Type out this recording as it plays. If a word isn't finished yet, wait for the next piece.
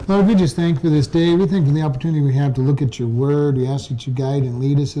Lord, we just thank you for this day. We thank you for the opportunity we have to look at your word. We ask that you guide and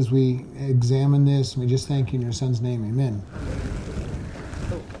lead us as we examine this. And we just thank you in your son's name. Amen.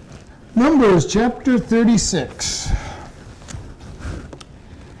 Numbers chapter 36.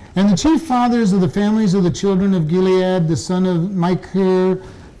 And the chief fathers of the families of the children of Gilead, the son of Machir,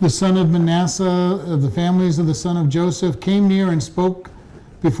 the son of Manasseh, of the families of the son of Joseph, came near and spoke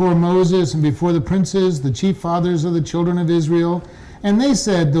before Moses and before the princes, the chief fathers of the children of Israel. And they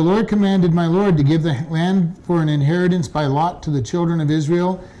said, the Lord commanded my Lord to give the land for an inheritance by lot to the children of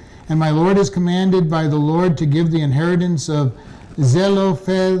Israel. And my Lord is commanded by the Lord to give the inheritance of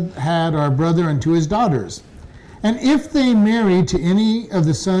Zelophehad, our brother, unto his daughters. And if they marry to any of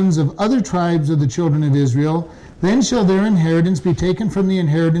the sons of other tribes of the children of Israel, then shall their inheritance be taken from the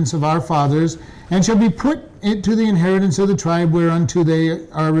inheritance of our fathers, and shall be put into the inheritance of the tribe whereunto they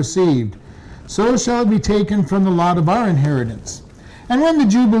are received. So shall it be taken from the lot of our inheritance. And when the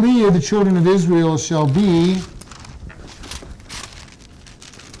Jubilee of the children of Israel shall be,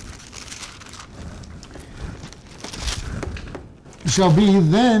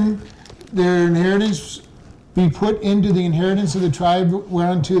 then their inheritance be put into the inheritance of the tribe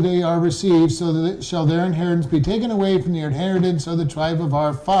whereunto they are received, so that shall their inheritance be taken away from the inheritance of the tribe of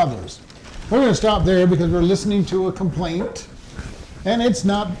our fathers. We're going to stop there because we're listening to a complaint, and it's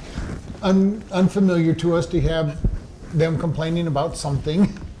not unfamiliar to us to have them complaining about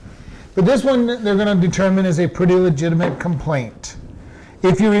something. But this one they're going to determine is a pretty legitimate complaint.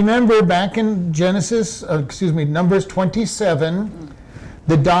 If you remember back in Numbers 27,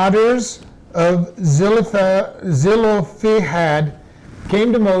 the daughters of Zelophehad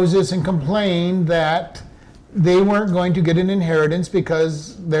came to Moses and complained that they weren't going to get an inheritance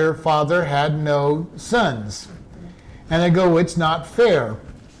because their father had no sons. And they go, it's not fair.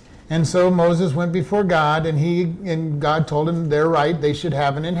 And so Moses went before God, and God told him they're right, they should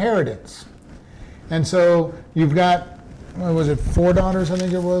have an inheritance. And so you've got, what was it, 4 daughters, I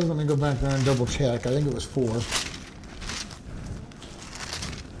think it was? Let me go back there and double check. I think it was 4.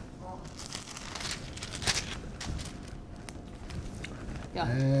 Yeah.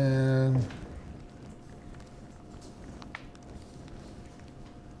 And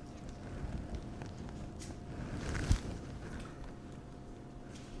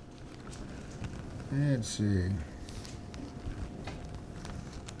let's see.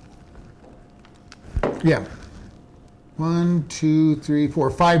 Yeah. 1, 2, 3, 4,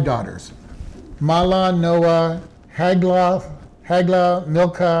 5 daughters. Mahlah, Noah, Haglah,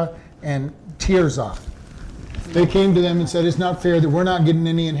 Milcah, and Tirzah. They came to them and said, it's not fair that we're not getting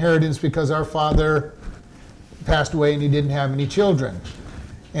any inheritance because our father passed away and he didn't have any children.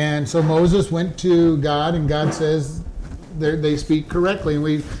 And so Moses went to God, and God says they speak correctly.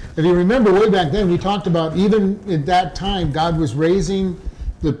 And if you remember way back then, we talked about even at that time, God was raising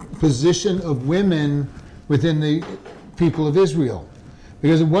the position of women within the people of Israel.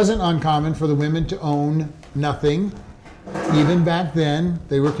 Because it wasn't uncommon for the women to own nothing. Even back then,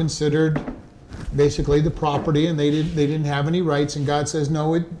 they were considered basically the property, and they didn't have any rights. And God says,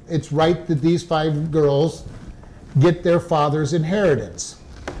 no, it's right that these 5 girls get their father's inheritance.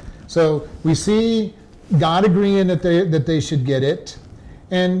 So we see God agreeing that they should get it.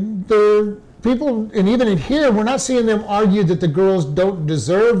 And the people, and even in here, we're not seeing them argue that the girls don't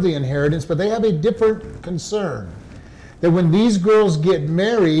deserve the inheritance, but they have a different concern. That when these girls get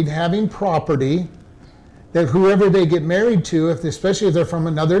married, having property, that whoever they get married to, especially if they're from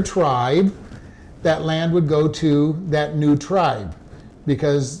another tribe, that land would go to that new tribe,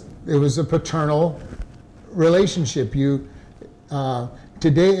 because it was a paternal relationship.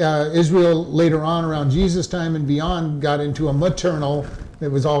 Today, Israel later on, around Jesus' time and beyond, got into a maternal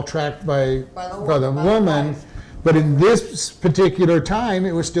that was all tracked by the woman. But in this particular time,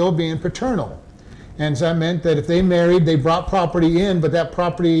 it was still being paternal. And so that meant that if they married, they brought property in, but that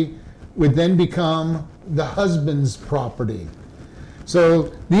property would then become the husband's property.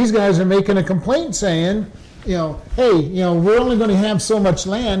 So these guys are making a complaint saying, hey, we're only going to have so much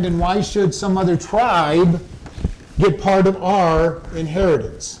land, and why should some other tribe get part of our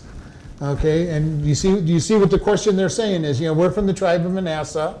inheritance? Okay, and do you see what the question they're saying is? We're from the tribe of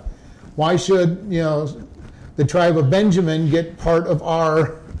Manasseh. Why should, the tribe of Benjamin get part of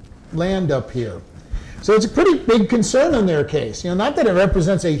our land up here? So it's a pretty big concern in their case. Not that it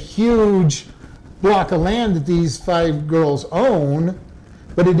represents a huge block of land that these 5 girls own,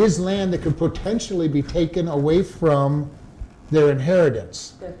 but it is land that could potentially be taken away from their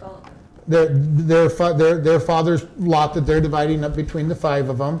inheritance. Their father's lot that they're dividing up between the 5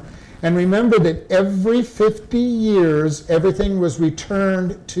 of them. And remember that every 50 years, everything was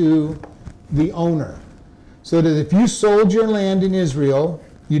returned to the owner. So that if you sold your land in Israel,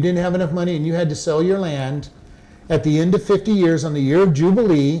 you didn't have enough money and you had to sell your land, at the end of 50 years, on the year of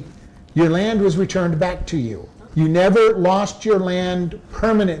Jubilee, your land was returned back to you. You never lost your land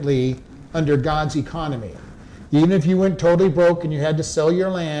permanently under God's economy. Even if you went totally broke and you had to sell your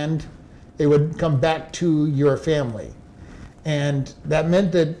land, it would come back to your family. And that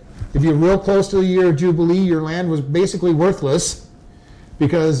meant that if you're real close to the year of Jubilee, your land was basically worthless,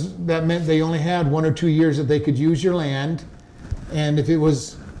 because that meant they only had 1 or 2 years that they could use your land. And if it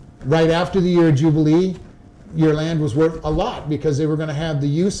was right after the year of Jubilee, your land was worth a lot, because they were going to have the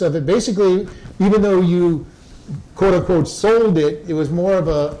use of it. Basically, even though you quote unquote sold it, it was more of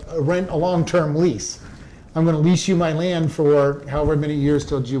a rent, a long-term lease. I'm going to lease you my land for however many years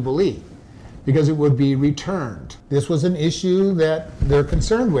till Jubilee, because it would be returned. This was an issue that they're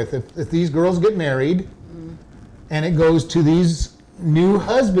concerned with. If these girls get married and it goes to these new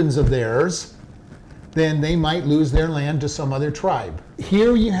husbands of theirs, then they might lose their land to some other tribe.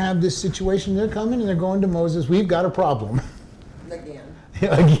 Here you have this situation. They're coming and they're going to Moses, we've got a problem. Again.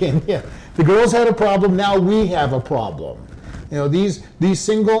 Again, yeah. The girls had a problem, now we have a problem. You know, these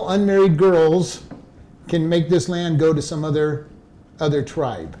single unmarried girls can make this land go to some other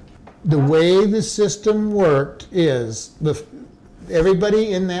tribe. The way the system worked is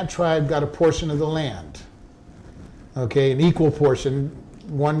everybody in that tribe got a portion of the land. Okay, an equal portion,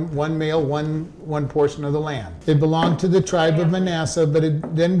 one male, one portion of the land. It belonged to the tribe of Manasseh, but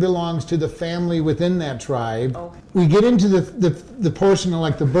it then belongs to the family within that tribe. Okay. We get into the portion of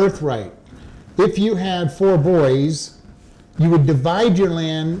like the birthright. If you had 4 boys, you would divide your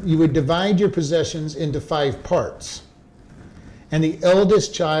land, you would divide your possessions into 5 parts. And the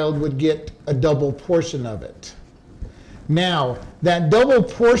eldest child would get a double portion of it. Now, that double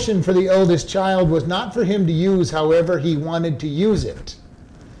portion for the eldest child was not for him to use however he wanted to use it.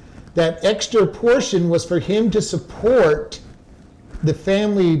 That extra portion was for him to support the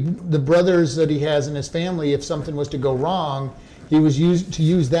family, the brothers that he has in his family. If something was to go wrong, he was to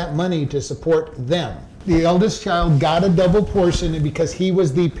use that money to support them. The eldest child got a double portion, and because he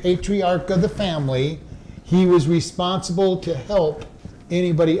was the patriarch of the family, he was responsible to help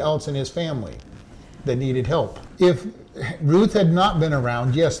anybody else in his family that needed help. If Ruth had not been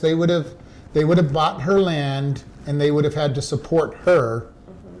around, yes, they would have bought her land, and they would have had to support her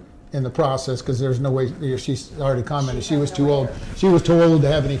in the process, because there's no way. She's already commented she was too old. She was too old to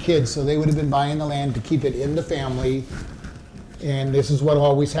have any kids, so they would have been buying the land to keep it in the family. And this is what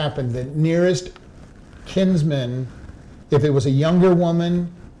always happened: the nearest kinsman, if it was a younger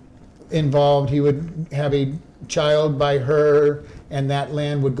woman involved, he would have a child by her, and that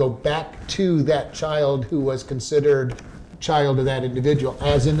land would go back to that child who was considered child of that individual,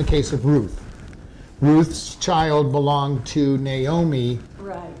 as in the case of Ruth. Ruth's child belonged to Naomi,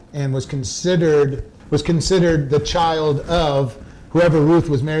 right, and was considered the child of whoever Ruth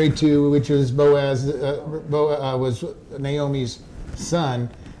was married to, which was Boaz. Was Naomi's son,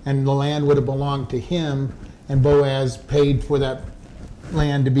 and the land would have belonged to him, and Boaz paid for that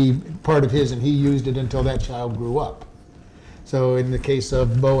land to be part of his, and he used it until that child grew up. So in the case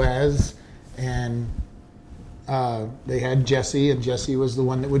of Boaz, and they had Jesse, and Jesse was the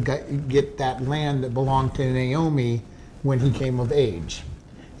one that would get that land that belonged to Naomi when he came of age.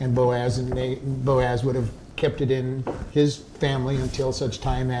 And Boaz would have kept it in his family until such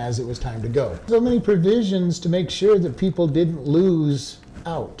time as it was time to go. So many provisions to make sure that people didn't lose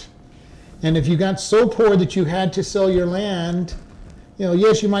out. And if you got so poor that you had to sell your land,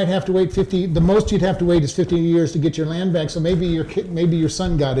 yes, you might have to wait the most you'd have to wait is 50 years to get your land back, so maybe your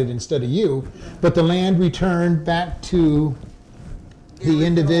son got it instead of you, but the land returned back to the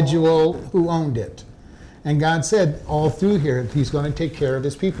individual who owned it. And God said all through here, he's going to take care of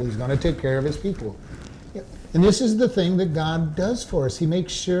his people. He's going to take care of his people. And this is the thing that God does for us. He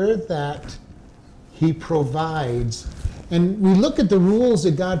makes sure that he provides. And we look at the rules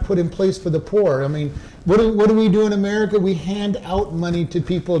that God put in place for the poor. I mean, what do we do in America? We hand out money to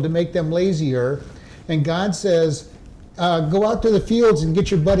people to make them lazier. And God says, go out to the fields and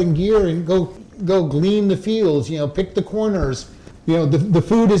get your butt in gear and go glean the fields, pick the corners. The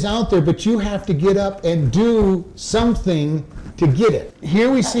food is out there, but you have to get up and do something to get it. Here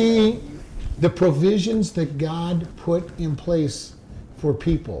we see the provisions that God put in place for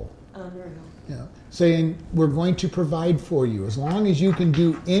people. Saying, we're going to provide for you. As long as you can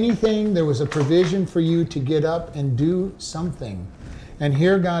do anything, there was a provision for you to get up and do something. And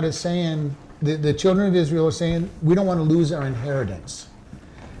here God is saying, the children of Israel are saying, we don't want to lose our inheritance.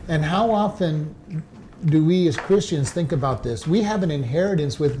 And how often do we as Christians think about this? We have an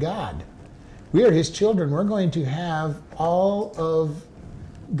inheritance with God. We are his children. We're going to have all of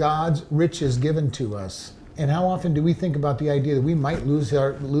God's riches given to us. And how often do we think about the idea that we might lose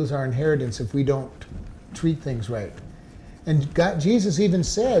our inheritance if we don't treat things right? And Jesus even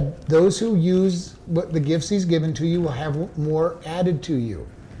said, those who use what the gifts he's given to you will have more added to you.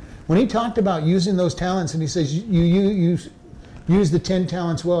 When he talked about using those talents, and he says, you use the 10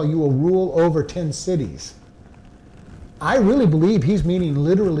 talents well, you will rule over 10 cities. I really believe he's meaning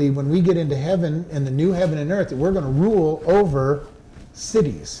literally when we get into heaven and the new heaven and earth, that we're going to rule over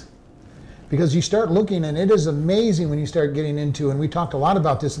cities. Because you start looking, and it is amazing when you start getting into, and we talked a lot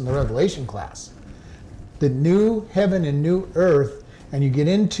about this in the Revelation class, the new heaven and new earth, and you get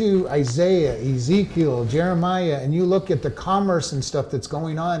into Isaiah, Ezekiel, Jeremiah, and you look at the commerce and stuff that's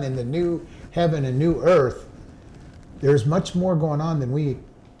going on in the new heaven and new earth, there's much more going on than we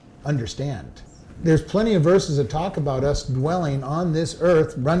understand. There's plenty of verses that talk about us dwelling on this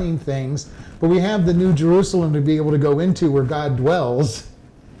earth, running things, but we have the new Jerusalem to be able to go into where God dwells.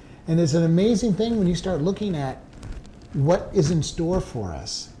 And it's an amazing thing when you start looking at what is in store for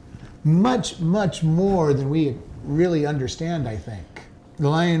us. Much, much more than we really understand, I think. The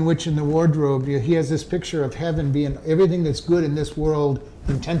Lion, Witch, and the Wardrobe, he has this picture of heaven being everything that's good in this world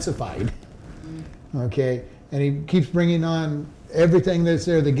intensified. Okay? And he keeps bringing on everything that's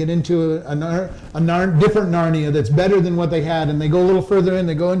there. They get into a different Narnia that's better than what they had, and they go a little further in,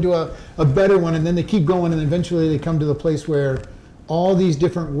 they go into a better one, and then they keep going, and eventually they come to the place where all these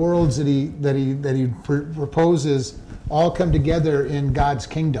different worlds that he proposes all come together in God's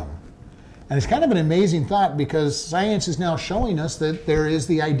kingdom. And it's kind of an amazing thought, because science is now showing us that there is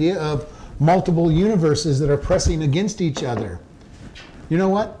the idea of multiple universes that are pressing against each other. You know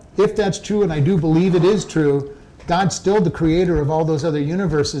what? If that's true, and I do believe it is true, God's still the creator of all those other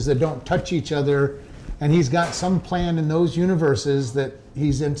universes that don't touch each other, and he's got some plan in those universes that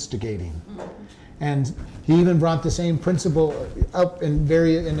he's instigating. And he even brought the same principle up in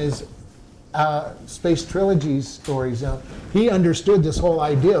his space trilogy stories. He understood this whole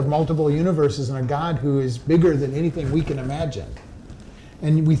idea of multiple universes and a God who is bigger than anything we can imagine.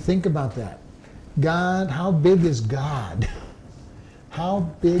 And we think about that. God, how big is God? How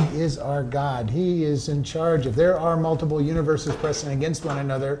big is our God? He is in charge. If there are multiple universes pressing against one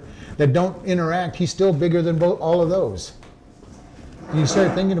another that don't interact, he's still bigger than all of those. And you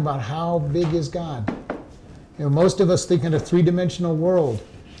start thinking about how big is God. You know, most of us think in a three-dimensional world.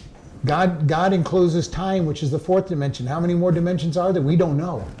 God encloses time, which is the fourth dimension. How many more dimensions are there? We don't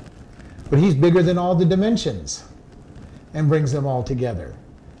know. But he's bigger than all the dimensions and brings them all together.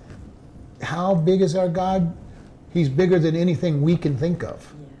 How big is our God? He's bigger than anything we can think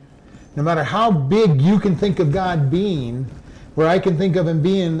of. Yeah. No matter how big you can think of God being, where I can think of him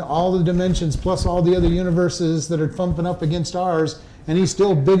being all the dimensions plus all the other universes that are thumping up against ours, and he's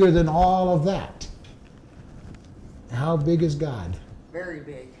still bigger than all of that. How big is God? Very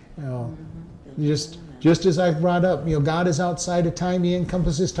big. You know, just as I've brought up, God is outside of time. He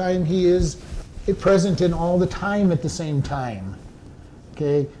encompasses time. He is present in all the time at the same time.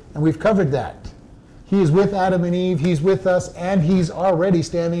 Okay, and we've covered that. He is with Adam and Eve. He's with us, and he's already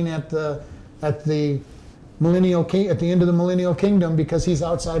standing at the millennial at the end of the millennial kingdom, because he's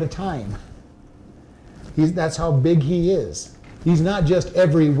outside of time. That's how big he is. He's not just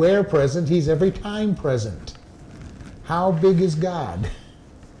everywhere present. He's every time present. How big is God?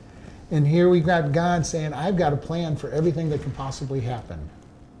 And here we've got God saying, I've got a plan for everything that can possibly happen.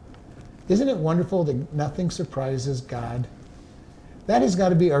 Isn't it wonderful that nothing surprises God? That has got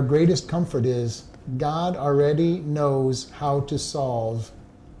to be our greatest comfort, is God already knows how to solve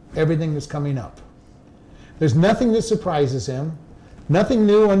everything that's coming up. There's nothing that surprises him, nothing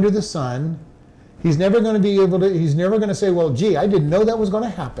new under the sun. He's never going to say, well, gee, I didn't know that was going to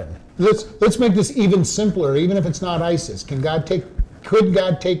happen. Let's make this even simpler, even if it's not ISIS. Could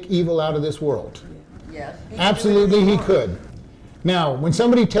God take evil out of this world? Yes. Absolutely, he could. Now, when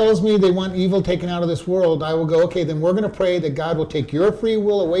somebody tells me they want evil taken out of this world, I will go, okay, then we're going to pray that God will take your free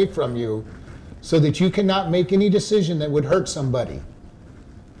will away from you so that you cannot make any decision that would hurt somebody.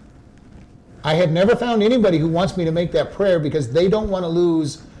 I have never found anybody who wants me to make that prayer because they don't want to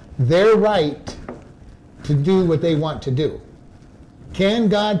lose their right to do what they want to do. Can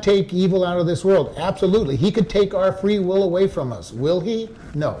God take evil out of this world? Absolutely. He could take our free will away from us. Will he?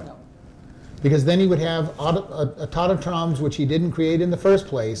 No. Because then he would have automatrons, which he didn't create in the first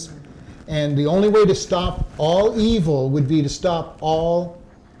place. And the only way to stop all evil would be to stop all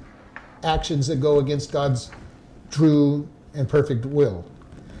actions that go against God's true and perfect will.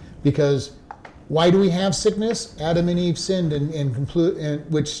 Because why do we have sickness? Adam and Eve sinned,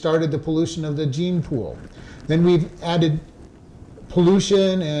 which started the pollution of the gene pool. Then we've added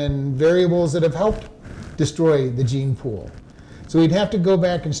pollution and variables that have helped destroy the gene pool. So he'd have to go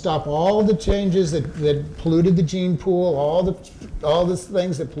back and stop all the changes that polluted the gene pool, all the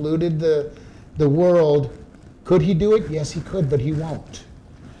things that polluted the world. Could he do it? Yes, he could, but he won't.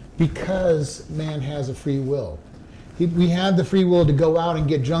 Because man has a free will. We have the free will to go out and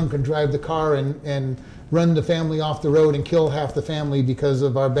get drunk and drive the car and run the family off the road and kill half the family because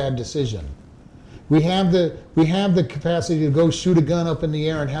of our bad decision. We have the capacity to go shoot a gun up in the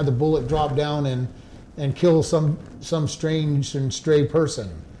air and have the bullet drop down and kill some strange and stray person.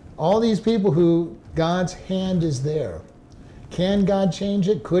 All these people who God's hand is there. Can God change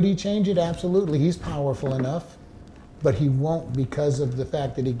it? Could he change it? Absolutely. He's powerful enough. But he won't, because of the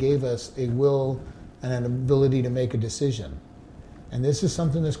fact that he gave us a will and an ability to make a decision. And this is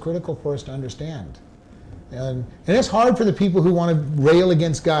something that's critical for us to understand. And it's hard for the people who want to rail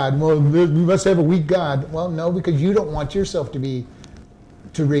against God. Well, we must have a weak God. Well, no, because you don't want yourself to be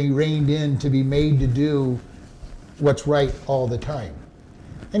reined in, to be made to do what's right all the time.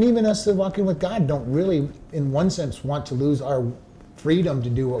 And even us that walking with God don't really, in one sense, want to lose our freedom to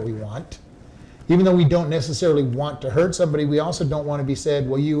do what we want. Even though we don't necessarily want to hurt somebody, we also don't want to be said,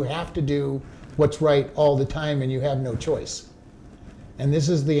 well, you have to do what's right all the time and you have no choice. And this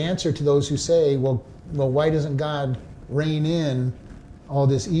is the answer to those who say, well, why doesn't God rein in all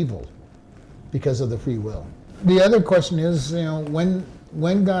this evil? Because of the free will. The other question is,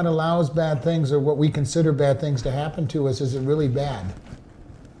 when God allows bad things, or what we consider bad things to happen to us, is it really bad?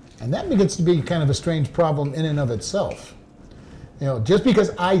 And that begins to be kind of a strange problem in and of itself. Just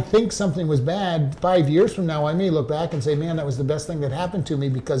because I think something was bad, 5 years from now, I may look back and say, man, that was the best thing that happened to me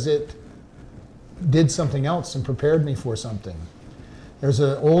because it did something else and prepared me for something. There's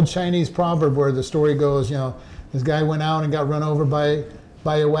an old Chinese proverb where the story goes, this guy went out and got run over by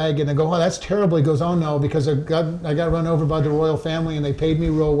a wagon. And go, oh, that's terrible. He goes, oh no, because I got run over by the royal family and they paid me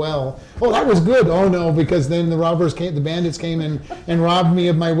real well. Oh, that was good. Oh no, because then the bandits came and robbed me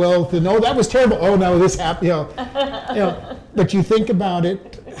of my wealth. And oh, that was terrible. Oh no, this happened. But you think about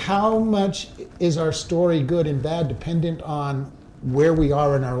it, how much is our story good and bad dependent on where we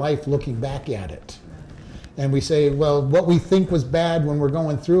are in our life looking back at it? And we say, well, what we think was bad when we're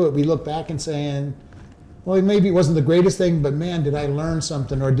going through it, we look back and saying, well, maybe it wasn't the greatest thing, but man, did I learn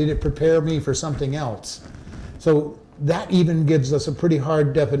something, or did it prepare me for something else? So that even gives us a pretty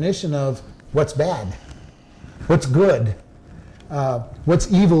hard definition of what's bad, what's good,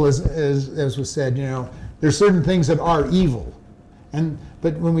 what's evil, as was said. There's certain things that are evil.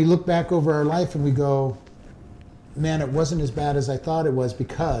 But when we look back over our life and we go, man, it wasn't as bad as I thought it was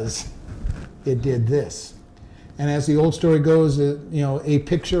because it did this. And as the old story goes, a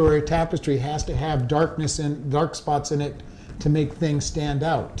picture or a tapestry has to have darkness and dark spots in it to make things stand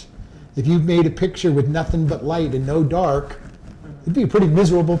out. If you've made a picture with nothing but light and no dark, it'd be a pretty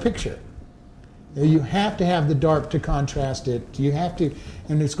miserable picture. You have to have the dark to contrast it. You have to,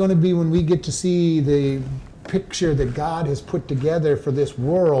 and it's going to be when we get to see the picture that God has put together for this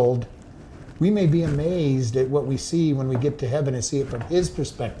world, we may be amazed at what we see when we get to heaven and see it from his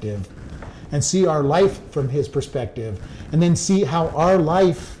perspective, and see our life from his perspective, and then see how our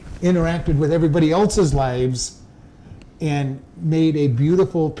life interacted with everybody else's lives and made a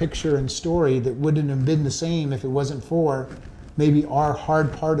beautiful picture and story that wouldn't have been the same if it wasn't for maybe our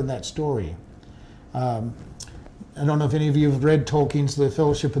hard part in that story. I don't know if any of you have read Tolkien's The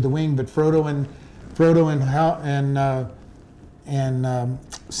Fellowship of the Ring, but Frodo and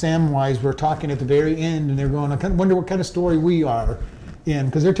Samwise were talking at the very end, and they're going, I wonder what kind of story we are in,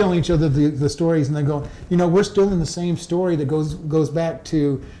 because they're telling each other the stories, and they're going, we're still in the same story that goes back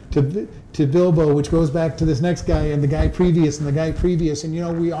to Bilbo, which goes back to this next guy and the guy previous and the guy previous,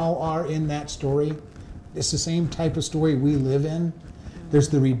 and we all are in that story. It's the same type of story we live in. There's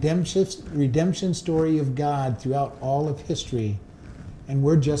the redemption story of God throughout all of history, and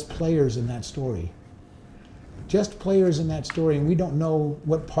we're just players in that story. Just players in that story, and we don't know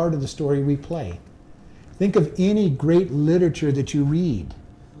what part of the story we play. Think of any great literature that you read.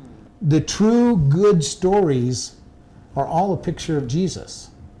 The true good stories are all a picture of Jesus.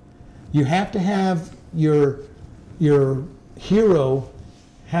 You have to have your hero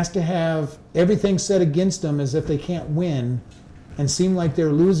has to have everything set against them as if they can't win and seem like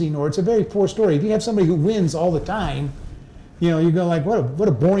they're losing, or it's a very poor story. If you have somebody who wins all the time, you go like, what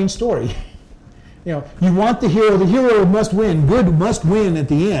a boring story. You want the hero must win, good must win at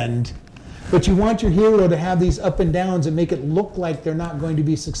the end, but you want your hero to have these up and downs and make it look like they're not going to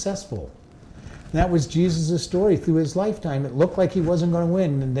be successful. And that was Jesus' story through his lifetime. It looked like he wasn't going to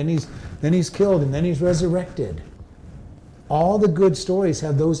win, and then he's killed, and then he's resurrected. All the good stories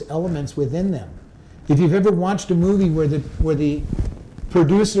have those elements within them. If you've ever watched a movie where the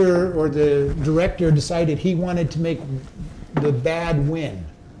producer or the director decided he wanted to make the bad win.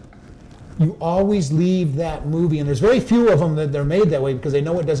 You always leave that movie, and there's very few of them that they're made that way because they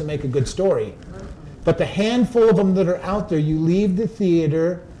know it doesn't make a good story. But the handful of them that are out there, you leave the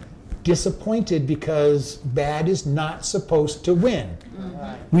theater disappointed because bad is not supposed to win.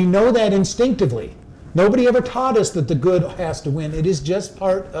 We know that instinctively. Nobody ever taught us that the good has to win. It is just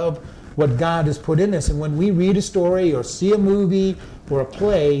part of what God has put in us. And when we read a story or see a movie or a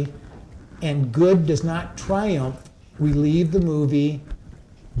play and good does not triumph, we leave the movie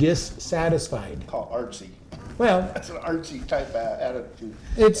dissatisfied. Called artsy. Well, That's an artsy type attitude.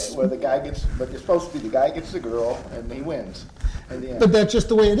 It's where the guy gets, but it's supposed to be the guy gets the girl and he wins. But that's just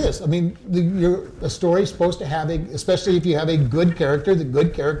the way it is. I mean, a story is supposed to have especially if you have a good character, the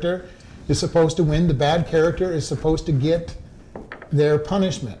good character is supposed to win. The bad character is supposed to get their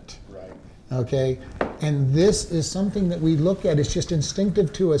punishment. Right. Okay? And this is something that we look at. It's just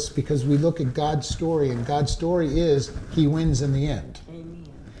instinctive to us because we look at God's story, and God's story is He wins in the end. Amen.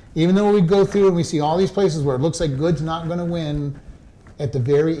 Even though we go through and we see all these places where it looks like good's not going to win, at the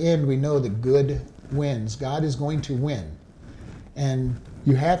very end we know that good wins. God is going to win. And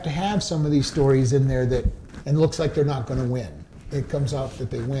you have to have some of these stories in there that it looks like they're not going to win. It comes out that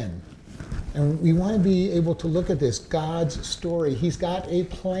they win. And we want to be able to look at this, God's story. He's got a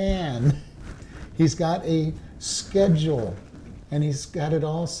plan. He's got a schedule. And He's got it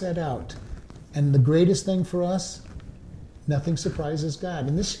all set out. And the greatest thing for us, nothing surprises God.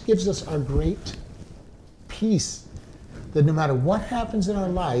 And this gives us our great peace that no matter what happens in our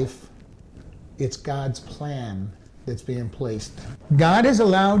life, it's God's plan that's being placed. God has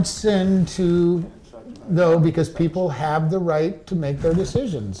allowed sin to, though, because people have the right to make their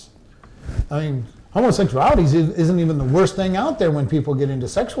decisions. I mean, homosexuality isn't even the worst thing out there when people get into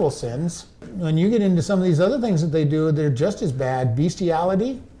sexual sins. When you get into some of these other things that they do, they're just as bad.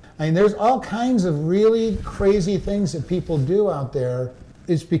 Bestiality. I mean, there's all kinds of really crazy things that people do out there.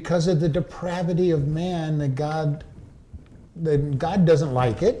 It's because of the depravity of man that God doesn't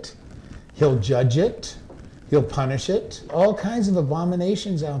like it. He'll judge it. He'll punish it. All kinds of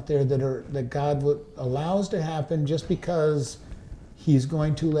abominations out there that God allows to happen just because He's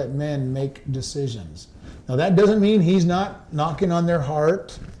going to let men make decisions. Now that doesn't mean He's not knocking on their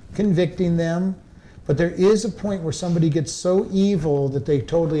heart, convicting them, but there is a point where somebody gets so evil that they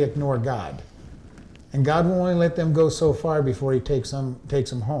totally ignore God. And God will only let them go so far before He takes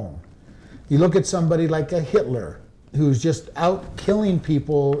them home. You look at somebody like a Hitler, who's just out killing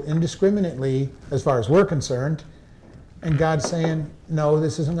people indiscriminately as far as we're concerned, and God's saying, no,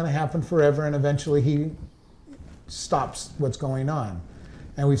 this isn't going to happen forever, and eventually He stops what's going on.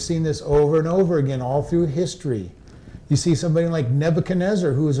 And we've seen this over and over again all through history. You see somebody like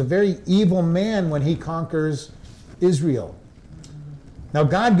Nebuchadnezzar, who is a very evil man when he conquers Israel. Now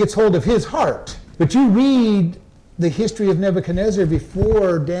God gets hold of his heart, but you read the history of Nebuchadnezzar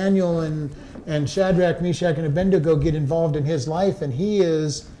before Daniel and Shadrach, Meshach, and Abednego get involved in his life, and he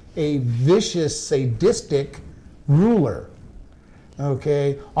is a vicious, sadistic ruler.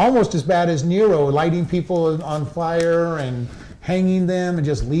 Okay, almost as bad as Nero, lighting people on fire and hanging them and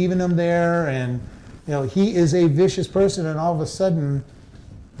just leaving them there. And he is a vicious person, and all of a sudden,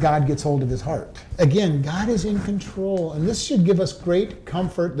 God gets hold of his heart. Again, God is in control, and this should give us great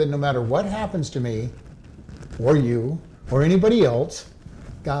comfort that no matter what happens to me, or you, or anybody else,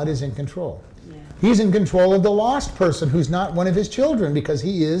 God is in control. Yeah. He's in control of the lost person who's not one of His children because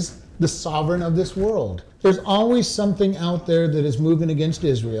He is the sovereign of this world. There's always something out there that is moving against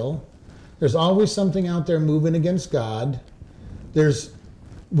Israel. There's always something out there moving against God. There's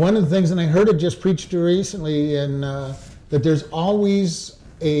one of the things, and I heard it just preached recently, that there's always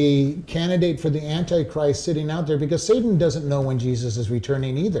a candidate for the Antichrist sitting out there because Satan doesn't know when Jesus is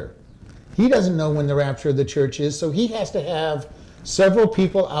returning either. He doesn't know when the rapture of the church is, so he has to have several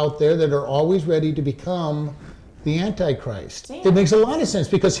people out there that are always ready to become the Antichrist. Yeah. It makes a lot of sense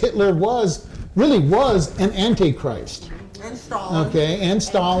because Hitler really was an Antichrist. And Stalin. Okay, and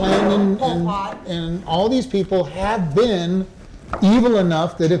Stalin and all these people have been evil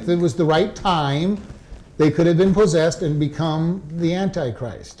enough that if it was the right time, they could have been possessed and become the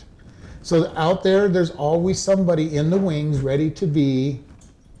Antichrist. So out there's always somebody in the wings ready to be,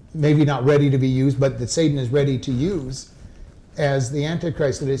 maybe not ready to be used, but that Satan is ready to use as the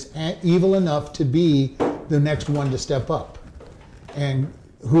Antichrist that is evil enough to be the next one to step up. And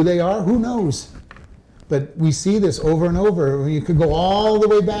who they are, who knows? But we see this over and over. You could go all the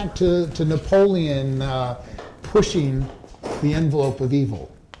way back to Napoleon pushing the envelope of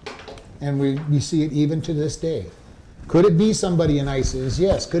evil. And we see it even to this day. Could it be somebody in ISIS?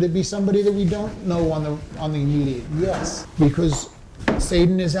 Yes. Could it be somebody that we don't know on the immediate? Yes. Because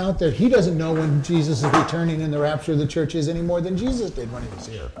Satan is out there. He doesn't know when Jesus is returning and the rapture of the church is any more than Jesus did when he was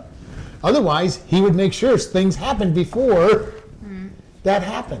here. Otherwise, he would make sure things happened before that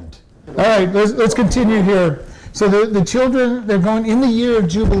happened. All right, let's continue here. So the children, they're going in the year of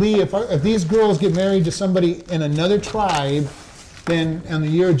Jubilee. If these girls get married to somebody in another tribe, then in the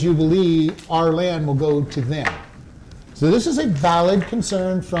year of Jubilee, our land will go to them. So this is a valid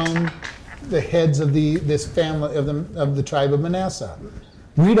concern from the heads of this family of the tribe of Manasseh.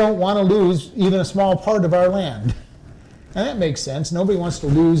 We don't want to lose even a small part of our land. And that makes sense. Nobody wants to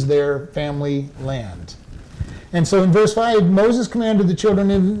lose their family land. And so in verse 5, Moses commanded the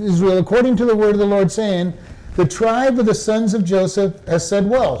children of Israel, according to the word of the Lord, saying, the tribe of the sons of Joseph has said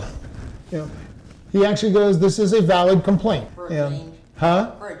well. He actually goes, this is a valid complaint. For a change.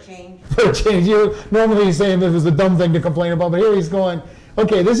 Huh? For a change. For a change. Normally he's saying this was a dumb thing to complain about, but here he's going,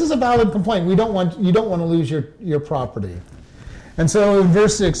 okay, this is a valid complaint. You don't want to lose your property. And so in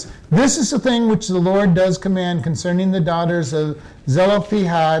verse 6, this is the thing which the Lord does command concerning the daughters of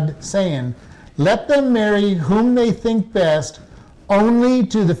Zelophehad, saying, let them marry whom they think best, only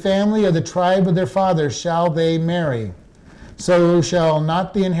to the family of the tribe of their fathers shall they marry. So shall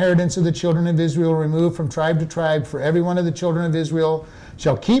not the inheritance of the children of Israel remove from tribe to tribe, for every one of the children of Israel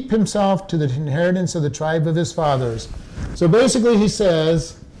shall keep himself to the inheritance of the tribe of his fathers. So basically he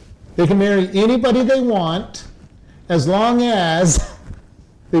says they can marry anybody they want as long as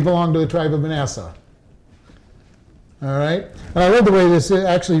they belong to the tribe of Manasseh. All right? And I love the way this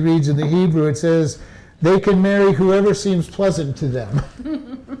actually reads in the Hebrew. It says, they can marry whoever seems pleasant to them.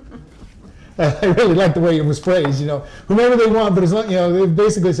 I really like the way it was phrased, whomever they want, but as long, it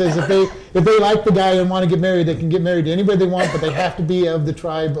basically says if they like the guy and want to get married, they can get married to anybody they want, but they have to be of the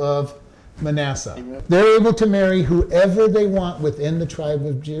tribe of Manasseh. Amen. They're able to marry whoever they want within the tribe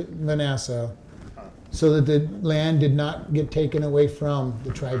of Manasseh, so that the land did not get taken away from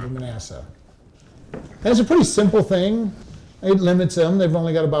the tribe of Manasseh. And it's a pretty simple thing. It limits them. They've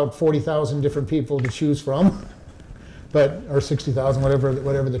only got about 40,000 different people to choose from, or 60,000,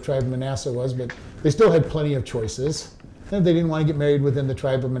 whatever the tribe of Manasseh was, but they still had plenty of choices. And if they didn't want to get married within the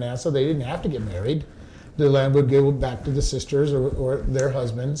tribe of Manasseh, they didn't have to get married. The land would go back to the sisters or their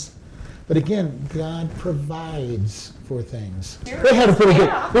husbands. But again, God provides for things. They had a pretty good.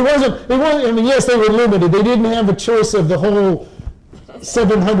 It wasn't. I mean, yes, they were limited. They didn't have a choice of the whole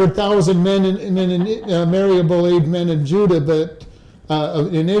 700,000 men and marriable age men in Judah, but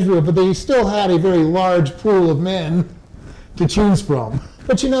in Israel. But they still had a very large pool of men to choose from.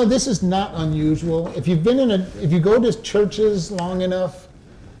 But this is not unusual. If you've been if you go to churches long enough,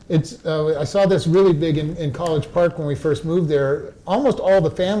 I saw this really big in College Park when we first moved there. Almost all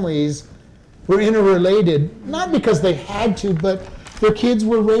the families were interrelated, not because they had to, but their kids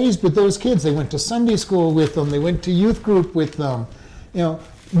were raised with those kids. They went to Sunday school with them. They went to youth group with them.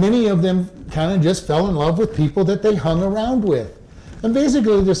 Many of them kind of just fell in love with people that they hung around with. And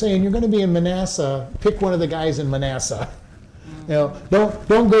basically they're saying, you're going to be in Manasseh, pick one of the guys in Manasseh.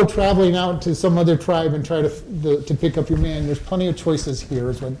 Don't go traveling out to some other tribe and try to pick up your man. There's plenty of choices here,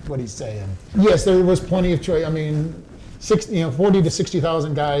 is what he's saying. Yes, there was plenty of choice. I mean, 40 to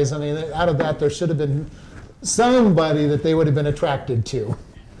 60,000 guys. I mean, out of that, there should have been somebody that they would have been attracted to.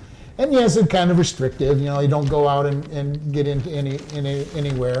 And yes, it's kind of restrictive. You don't go out and get into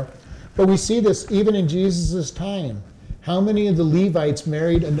anywhere. But we see this even in Jesus' time. How many of the Levites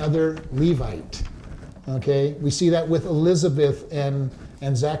married another Levite? Okay, we see that with Elizabeth and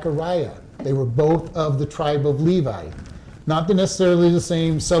Zechariah. They were both of the tribe of Levi. Not necessarily the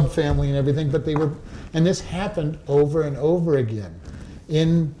same subfamily and everything, but they were, and this happened over and over again.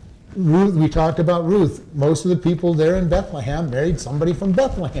 In Ruth, we talked about Ruth. Most of the people there in Bethlehem married somebody from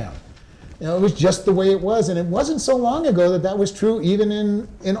Bethlehem. It was just the way it was, and it wasn't so long ago that was true even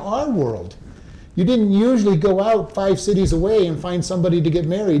in our world. You didn't usually go out 5 cities away and find somebody to get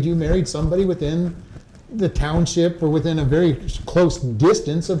married. You married somebody within the township or within a very close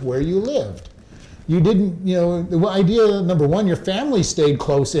distance of where you lived. You didn't, the idea, number one, your family stayed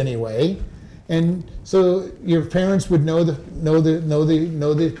close anyway, and so your parents would know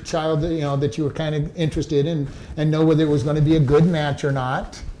the child that you were kind of interested in, and know whether it was going to be a good match or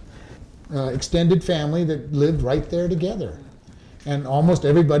not. Extended family that lived right there together, and almost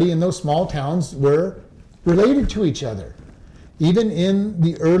everybody in those small towns were related to each other. Even in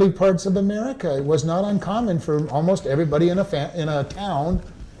the early parts of America, it was not uncommon for almost everybody in a town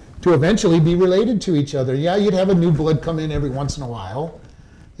to eventually be related to each other. Yeah, you'd have a new blood come in every once in a while.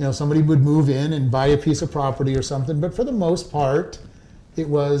 Somebody would move in and buy a piece of property or something, but for the most part, it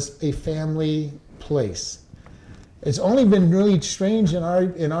was a family place. It's only been really strange in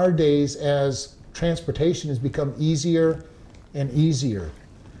our days as transportation has become easier and easier.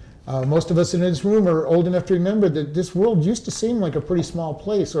 Most of us in this room are old enough to remember that this world used to seem like a pretty small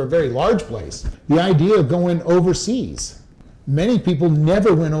place or a very large place. The idea of going overseas. Many people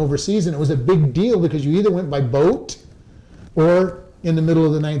never went overseas, and it was a big deal because you either went by boat or in the middle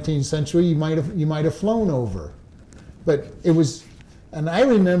of the 19th century you might have flown over. But it was, and I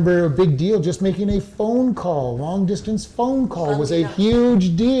remember a big deal just making a phone call. Long distance phone call was a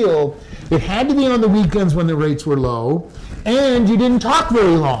huge deal. It had to be on the weekends when the rates were low, and you didn't talk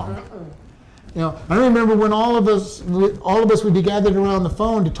very long. You know, I remember when all of us would be gathered around the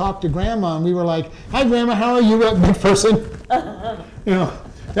phone to talk to Grandma, and we were like, "Hi, Grandma, how are you, McPherson?" You know,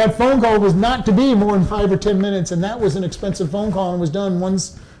 that phone call was not to be more than 5 or 10 minutes, and that was an expensive phone call, and was done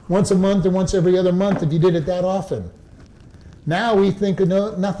once a month or once every other month if you did it that often. Now we think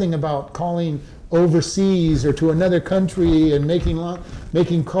nothing about calling overseas or to another country and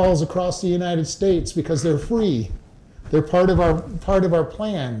making calls across the United States because they're free. They're part of our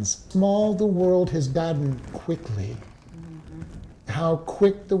plans. Small the world has gotten quickly. How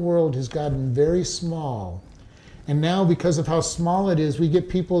quick the world has gotten, very small. And now because of how small it is, we get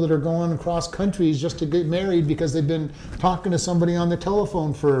people that are going across countries just to get married because they've been talking to somebody on the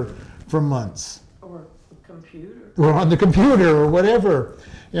telephone for months. Or the computer. Or on the computer or whatever.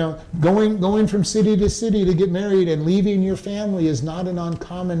 You know, going from city to city to get married and leaving your family is not an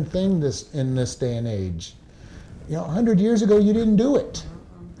uncommon thing in this day and age. You know, 100 years ago, you didn't do it.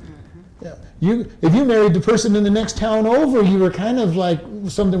 Yeah. If you married the person in the next town over, you were kind of like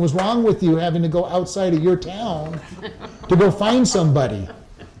something was wrong with you having to go outside of your town to go find somebody.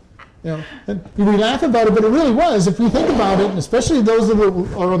 You know, and we laugh about it, but it really was. If we think about it, and especially those that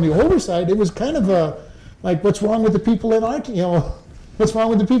are on the older side, it was kind of like, what's wrong with the people in our, what's wrong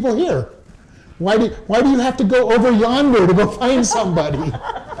with the people here? Why do you have to go over yonder to go find somebody?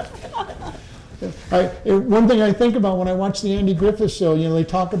 One thing I think about when I watch the Andy Griffith Show, they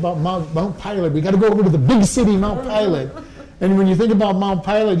talk about Mount Pilot. We got to go over to the big city, Mount Pilot. And when you think about Mount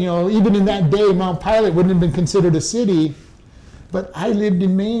Pilot, even in that day, Mount Pilot wouldn't have been considered a city. But I lived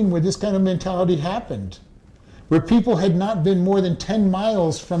in Maine where this kind of mentality happened, where people had not been more than 10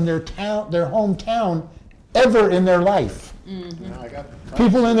 miles from their hometown ever in their life. Mm-hmm.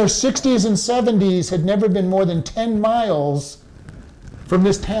 People in their 60s and 70s had never been more than 10 miles from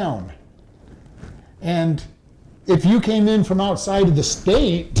this town. And if you came in from outside of the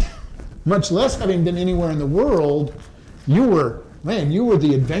state, much less having been anywhere in the world, you were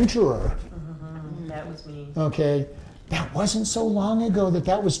the adventurer. Mm-hmm. That was me. Okay. That wasn't so long ago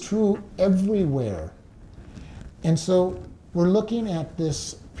that was true everywhere. And so we're looking at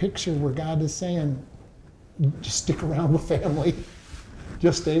this picture where God is saying, just stick around with family.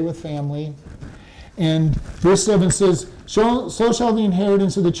 Just stay with family. And verse 7 says, so shall the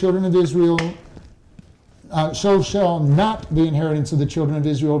inheritance of the children of Israel, so shall not the inheritance of the children of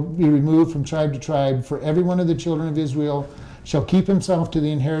Israel be removed from tribe to tribe, for every one of the children of Israel shall keep himself to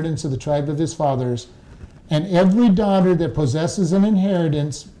the inheritance of the tribe of his fathers. And every daughter that possesses an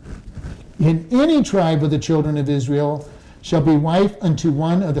inheritance in any tribe of the children of Israel shall be wife unto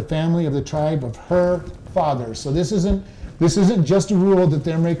one of the family of the tribe of her father. So this isn't just a rule that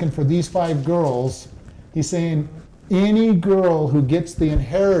they're making for these 5 girls. He's saying any girl who gets the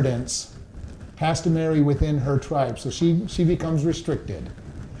inheritance has to marry within her tribe. So she becomes restricted.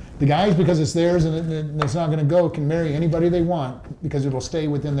 The guys, because it's theirs and it's not going to go, can marry anybody they want because it'll stay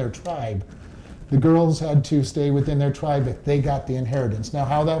within their tribe. The girls had to stay within their tribe if they got the inheritance. Now,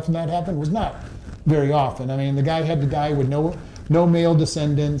 how often that happened was not very often. I mean, the guy had to die with no male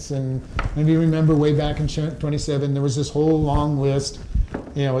descendants, and if you remember way back in 27, there was this whole long list.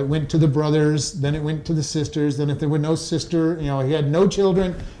 It went to the brothers, then it went to the sisters, then if there were no sister, he had no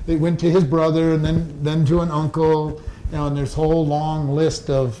children, it went to his brother, and then to an uncle, and there's a whole long list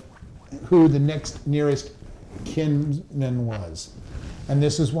of who the next nearest kinsman was. And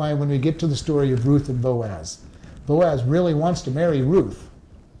this is why when we get to the story of Ruth and Boaz really wants to marry Ruth.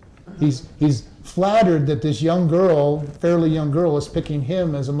 He's flattered that this fairly young girl, is picking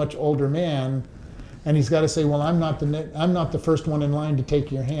him as a much older man, and he's got to say, well, I'm not the first one in line to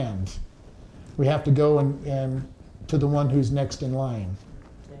take your hand. We have to go and to the one who's next in line.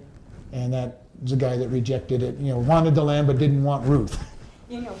 And that's the guy that rejected it, wanted the land but didn't want Ruth.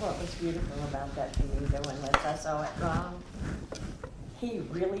 You know what was beautiful about that to me, though, unless I saw it wrong? He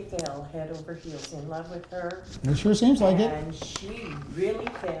really fell head over heels in love with her. It sure seems like it. And she really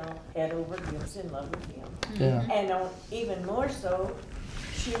fell head over heels in love with him. Yeah. And even more so,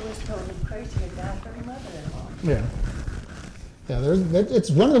 she was totally crazy about her mother-in-law. Yeah. Yeah, it's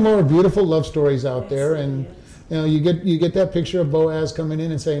one of the more beautiful love stories out there, and you get that picture of Boaz coming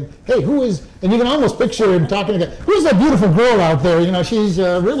in and saying, "Hey, who is?" And you can almost picture him talking to, "Who's that beautiful girl out there? She's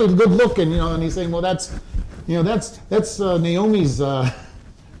really good looking." And he's saying, "Well, that's Naomi's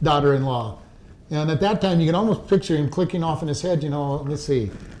daughter-in-law." And at that time, you can almost picture him clicking off in his head. Let's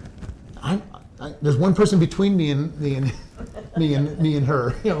see, there's one person between me and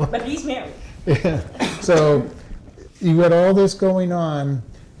her. But he's married. Yeah. So you got all this going on.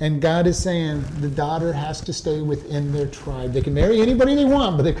 And God is saying the daughter has to stay within their tribe. They can marry anybody they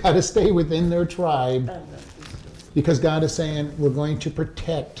want, but they've got to stay within their tribe. Because God is saying we're going to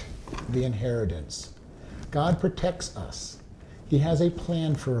protect the inheritance. God protects us. He has a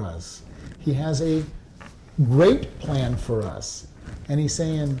plan for us. He has a great plan for us. And he's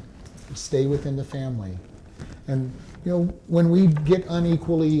saying, stay within the family. And, when we get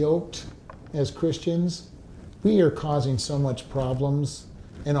unequally yoked as Christians, we are causing so much problems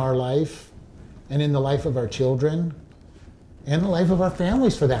in our life and in the life of our children and the life of our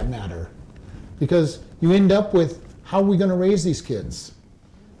families for that matter. Because you end up with, how are we going to raise these kids?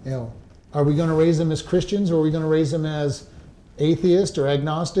 Are we going to raise them as Christians, or are we going to raise them as atheists or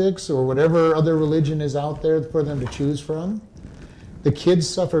agnostics or whatever other religion is out there for them to choose from? The kids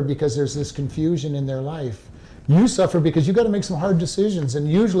suffer because there's this confusion in their life. You suffer because you've got to make some hard decisions and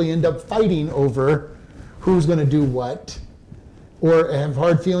usually end up fighting over who's going to do what, or have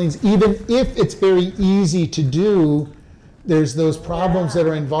hard feelings. Even if it's very easy to do, there's those problems that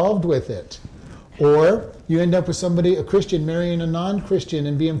are involved with it. Or you end up with a Christian marrying a non-Christian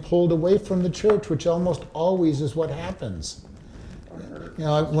and being pulled away from the church, which almost always is what happens.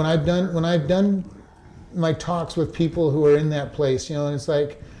 When I've done my talks with people who are in that place, and it's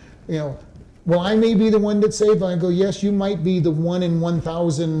like, well, I may be the one that's saved. I go, yes, you might be the 1 in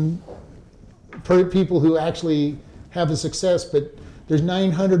 1,000 people who actually have the success, but there's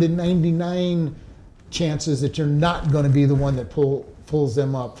 999 chances that you're not going to be the one that pulls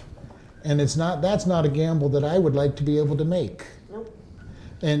them up. And that's not a gamble that I would like to be able to make. Nope.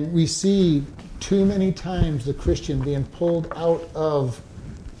 And we see too many times the Christian being pulled out of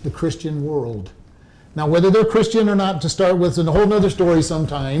the Christian world. Now, whether they're Christian or not to start with is a whole other story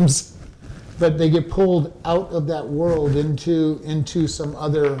sometimes, but they get pulled out of that world into some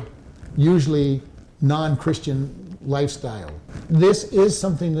other, usually non-Christian lifestyle. This is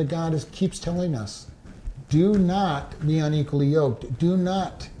something that God keeps telling us. Do not be unequally yoked. Do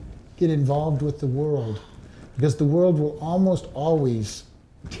not get involved with the world, because the world will almost always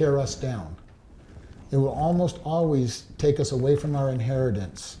tear us down. It will almost always take us away from our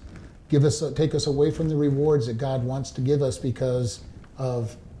inheritance, take us away from the rewards that God wants to give us because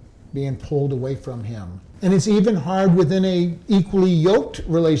of being pulled away from Him. And it's even hard within a equally yoked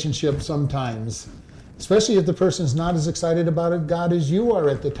relationship sometimes, especially if the person's not as excited about God as you are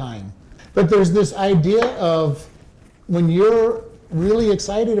at the time. But there's this idea of when you're really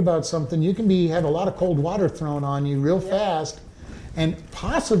excited about something, you can have a lot of cold water thrown on you real fast and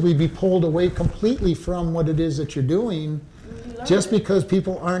possibly be pulled away completely from what it is that you're doing just because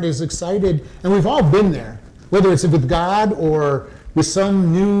people aren't as excited. And we've all been there, whether it's with God or with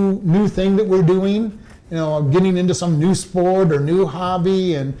some new thing that we're doing, getting into some new sport or new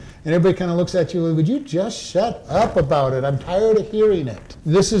hobby, and everybody kind of looks at you, would you just shut up about it? I'm tired of hearing it.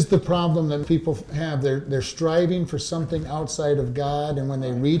 This is the problem that people have. They're striving for something outside of God, and when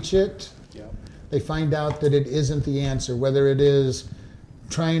they reach it, they find out that it isn't the answer, whether it is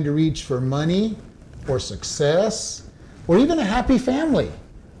trying to reach for money or success or even a happy family.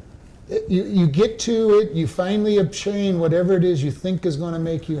 You get to it, you finally obtain whatever it is you think is going to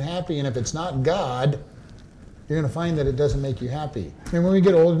make you happy, and if it's not God, you're going to find that it doesn't make you happy. And when we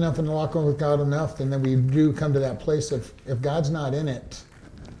get old enough and walk with God enough, then we do come to that place of, if God's not in it,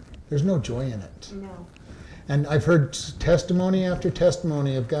 there's no joy in it. No. And I've heard testimony after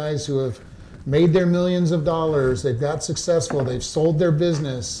testimony of guys who have made their millions of dollars, they've got successful, they've sold their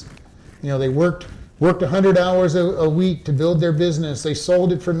business, they worked 100 hours a week to build their business, they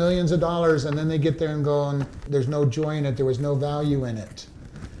sold it for millions of dollars, and then they get there and go, and there's no joy in it, there was no value in it.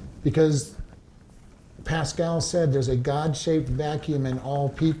 Because Pascal said there's a God-shaped vacuum in all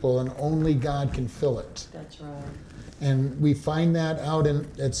people, and only God can fill it. That's right. And we find that out,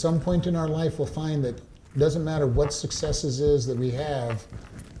 and at some point in our life we'll find that it doesn't matter what successes is that we have,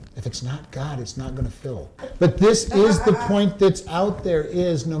 if it's not God, it's not going to fill. But this is the point that's out there,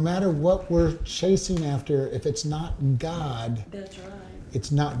 is no matter what we're chasing after, if it's not God, that's right,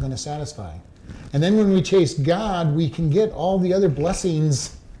 it's not going to satisfy. And then when we chase God, we can get all the other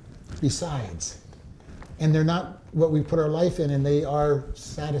blessings besides. And they're not what we put our life in, and they are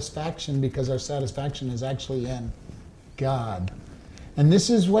satisfaction, because our satisfaction is actually in God. And this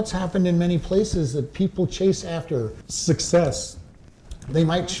is what's happened in many places, that people chase after success. They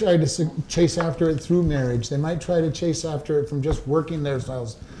might try to chase after it through marriage. They might try to chase after it from just working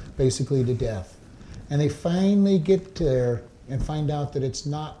themselves basically to death. And they finally get there and find out that it's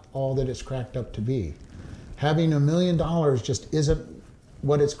not all that it's cracked up to be. Having $1 million just isn't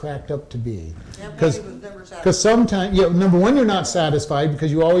what it's cracked up to be. Because sometimes, number one, you're not satisfied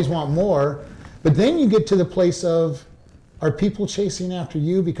because you always want more. But then you get to the place of, are people chasing after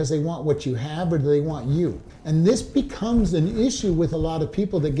you because they want what you have, or do they want you? And this becomes an issue with a lot of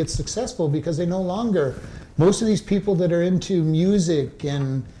people that get successful because they no longer, most of these people that are into music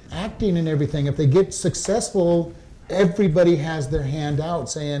and acting and everything, if they get successful, everybody has their hand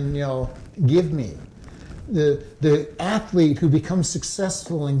out saying, give me. The athlete who becomes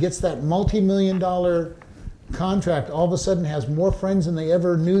successful and gets that multi-million-dollar contract all of a sudden has more friends than they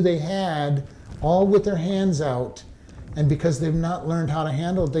ever knew they had, all with their hands out. And because they've not learned how to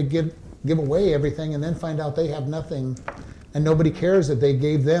handle it, they give away everything and then find out they have nothing, and nobody cares that they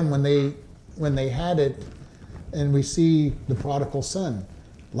gave them when they had it. And we see the prodigal son.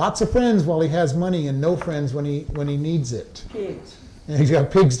 Lots of friends while he has money, and no friends when he needs it. Pigs. And he's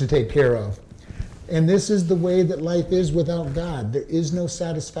got pigs to take care of. And this is the way that life is without God. There is no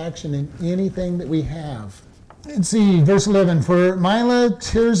satisfaction in anything that we have. Let's see, verse 11. For Milah,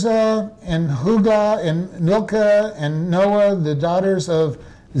 Tirzah, and Hugah, and Milcah, and Noah, the daughters of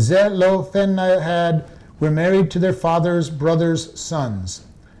Zelophehad, were married to their father's brothers' sons.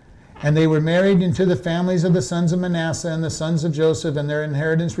 And they were married into the families of the sons of Manasseh and the sons of Joseph, and their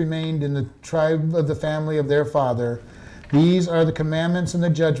inheritance remained in the tribe of the family of their father. These are the commandments and the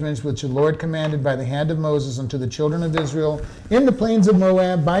judgments which the Lord commanded by the hand of Moses unto the children of Israel in the plains of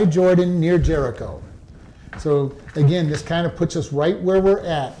Moab by Jordan near Jericho. So again, this kind of puts us right where we're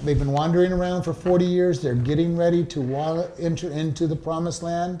at. They've been wandering around for 40 years. They're getting ready to enter into the promised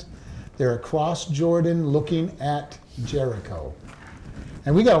land. They're across Jordan looking at Jericho.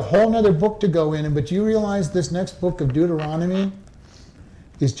 And we got a whole other book to go in, but you realize this next book of Deuteronomy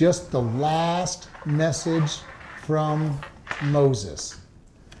is just the last message from Moses.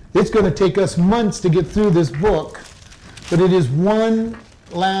 It's going to take us months to get through this book, but it is one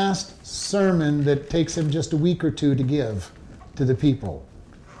last sermon that takes him just a week or two to give to the people.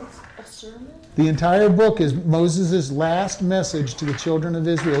 It's a sermon? The entire book is Moses' last message to the children of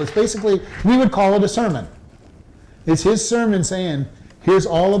Israel. It's basically, we would call it a sermon. It's his sermon saying, here's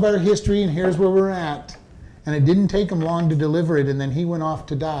all of our history and here's where we're at. And it didn't take him long to deliver it, and then he went off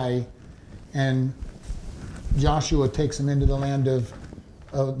to die, and Joshua takes him into the land of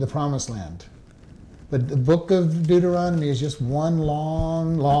the promised land. But the book of Deuteronomy is just one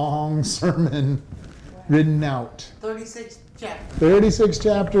long sermon written out. 36 chapters. 36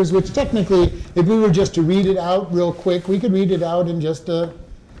 chapters, which technically, if we were just to read it out real quick, we could read it out in just a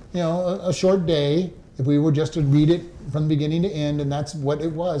short day. If we were just to read it from beginning to end, and that's what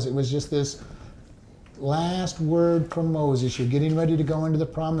it was. It was just this last word from Moses. You're getting ready to go into the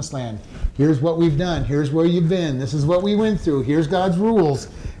promised land. Here's what we've done. Here's where you've been. This is what we went through. Here's God's rules.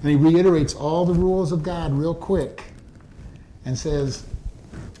 And he reiterates all the rules of God real quick and says,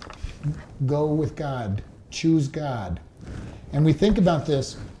 go with God. Choose God. And we think about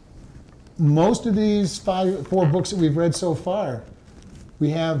this. Most of these 4 books that we've read so far, we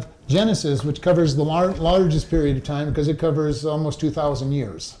have Genesis, which covers the largest period of time because it covers almost 2,000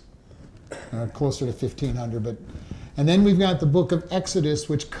 years. Closer to 1,500. And then we've got the book of Exodus,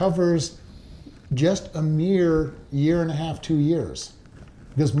 which covers just a mere year and a half, 2 years.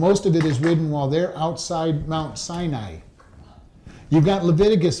 Because most of it is written while they're outside Mount Sinai. You've got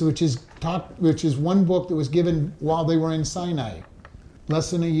Leviticus, which is one book that was given while they were in Sinai.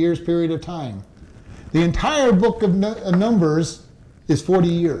 Less than a year's period of time. The entire book of Numbers is 40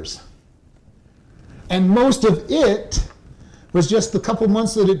 years. And most of it was just the couple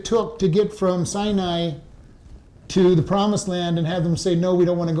months that it took to get from Sinai to the promised land and have them say, no, we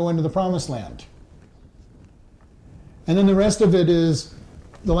don't want to go into the promised land. And then the rest of it is,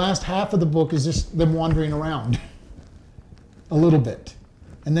 the last half of the book is just them wandering around a little bit.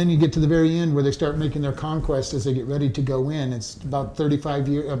 And then you get to the very end where they start making their conquest as they get ready to go in. It's about 5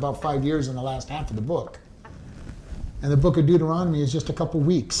 years in the last half of the book. And the book of Deuteronomy is just a couple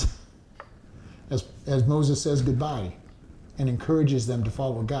weeks as Moses says goodbye and encourages them to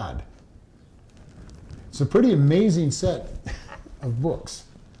follow God. It's a pretty amazing set of books.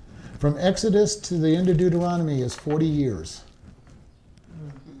 From Exodus to the end of Deuteronomy is 40 years.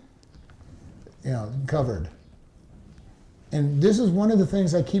 Covered. And this is one of the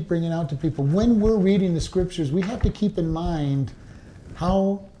things I keep bringing out to people. When we're reading the scriptures, we have to keep in mind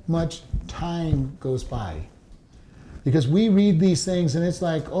how much time goes by. Because we read these things and it's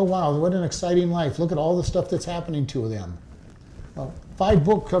like, oh wow, what an exciting life. Look at all the stuff that's happening to them. Well, 5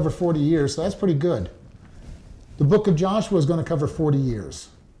 books cover 40 years, so that's pretty good. The book of Joshua is going to cover 40 years.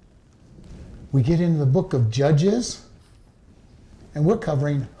 We get into the book of Judges, and we're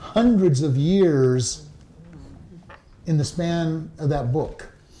covering hundreds of years in the span of that book.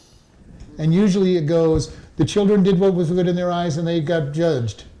 And usually it goes, the children did what was good in their eyes and they got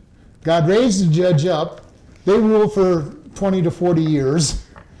judged. God raised the judge up. They rule for 20 to 40 years.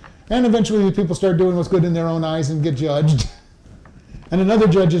 And eventually the people start doing what's good in their own eyes and get judged. And another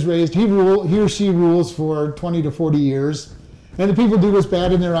judge is raised. He or she rules for 20 to 40 years. And the people do what's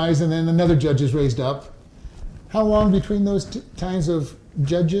bad in their eyes, and then another judge is raised up. How long between those times of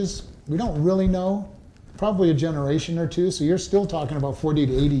judges? We don't really know. Probably a generation or two. So you're still talking about 40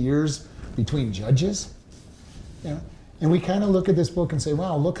 to 80 years between judges. You know? And we kind of look at this book and say,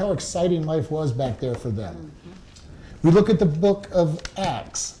 wow, look how exciting life was back there for them. Mm-hmm. We look at the book of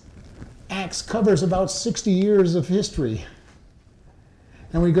Acts. Acts covers about 60 years of history.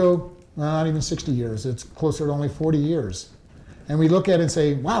 And we go, well, not even 60 years. It's closer to only 40 years. And we look at it and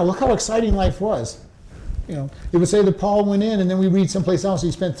say, wow, look how exciting life was. You know, it would say that Paul went in, and then we read someplace else,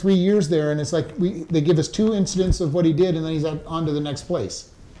 he spent 3 years there, and it's like they give us 2 incidents of what he did, and then he's on to the next place.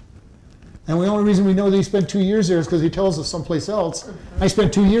 And the only reason we know that he spent 2 years there is because he tells us someplace else, I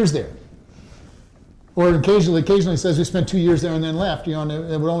spent 2 years there. Or occasionally says he spent 2 years there and then left. You know, and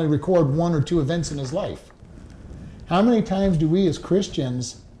it would only record 1 or 2 events in his life. How many times do we as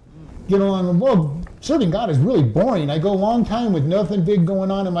Christians get along and, well, serving God is really boring. I go a long time with nothing big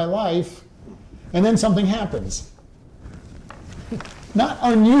going on in my life, and then something happens. Not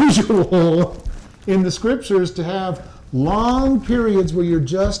unusual in the scriptures to have long periods where you're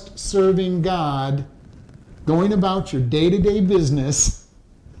just serving God, going about your day-to-day business,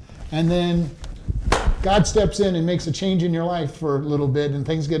 and then God steps in and makes a change in your life for a little bit, and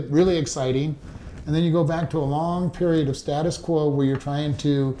things get really exciting, and then you go back to a long period of status quo where you're trying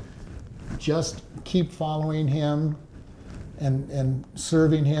to just keep following Him and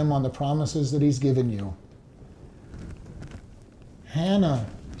serving Him on the promises that He's given you. Hannah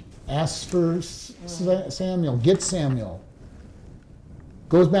asks for Samuel, gets Samuel,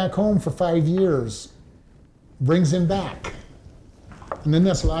 goes back home for 5 years, brings him back. And then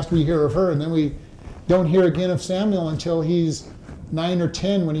that's the last we hear of her, and then we don't hear again of Samuel until he's 9 or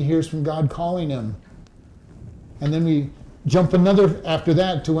 10 when he hears from God calling him. And then we jump another after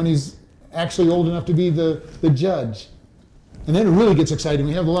that to when he's actually old enough to be the judge. And then it really gets exciting.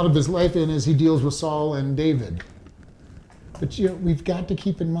 We have a lot of his life in as he deals with Saul and David. But you know, we've got to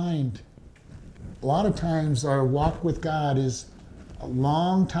keep in mind, a lot of times our walk with God is a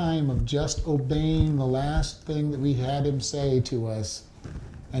long time of just obeying the last thing that we had Him say to us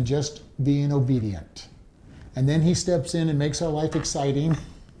and just being obedient. And then He steps in and makes our life exciting,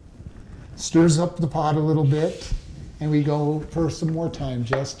 stirs up the pot a little bit, and we go for some more time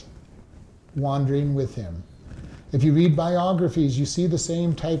just wandering with Him. If you read biographies, you see the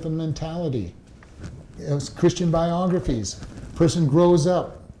same type of mentality. It's Christian biographies. Person grows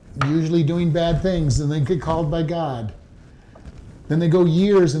up, usually doing bad things, and they get called by God. Then they go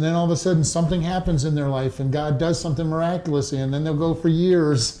years, and then all of a sudden something happens in their life, and God does something miraculous, and then they'll go for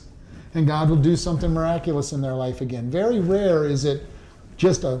years, and God will do something miraculous in their life again. Very rare is it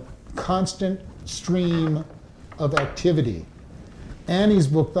just a constant stream of activity. Annie's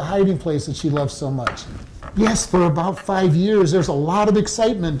book, The Hiding Place, that she loves so much. Yes, for about 5 years, there's a lot of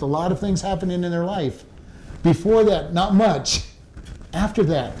excitement, a lot of things happening in their life. Before that, not much. After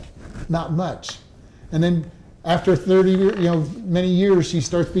that, not much. And then after 30 years, many years, she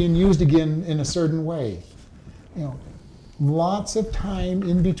starts being used again in a certain way. Lots of time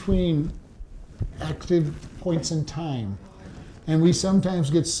in between active points in time. And we sometimes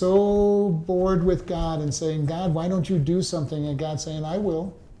get so bored with God and saying, God, why don't you do something? And God saying, I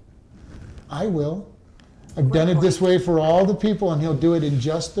will. I will. I've done it this way for all the people, and He'll do it in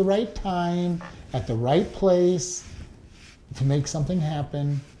just the right time, at the right place, to make something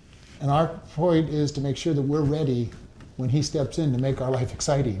happen. And our point is to make sure that we're ready when He steps in to make our life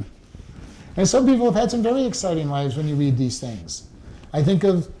exciting. And some people have had some very exciting lives when you read these things. I think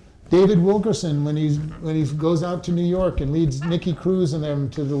of David Wilkerson when he goes out to New York and leads Nicky Cruz and them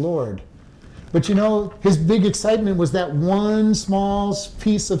to the Lord. But his big excitement was that one small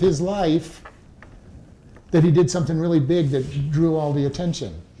piece of his life that he did something really big that drew all the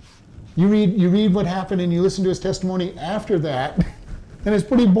attention. You read what happened and you listen to his testimony after that, and it's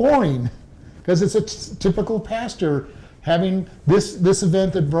pretty boring because it's a typical pastor having this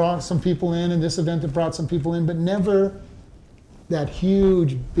event that brought some people in and this event that brought some people in, but never that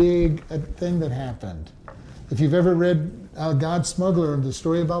huge, big thing that happened. If you've ever read God's Smuggler, the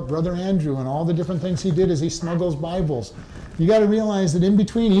story about Brother Andrew and all the different things he did as he smuggles Bibles, you got to realize that in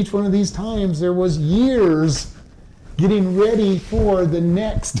between each one of these times, there was years getting ready for the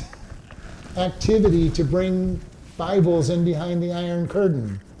next activity to bring Bibles in behind the Iron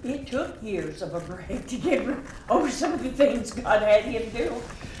Curtain. It took years of a break to get over some of the things God had him do.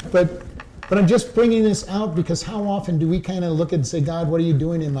 But I'm just bringing this out because how often do we kind of look and say, God, what are you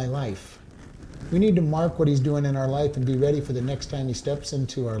doing in my life? We need to mark what he's doing in our life and be ready for the next time he steps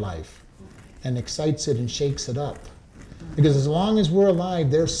into our life and excites it and shakes it up. Because as long as we're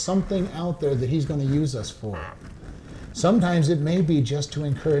alive, there's something out there that he's going to use us for. Sometimes it may be just to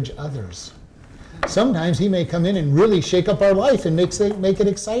encourage others. Sometimes he may come in and really shake up our life and make it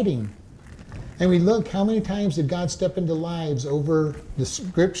exciting. And we look, how many times did God step into lives over the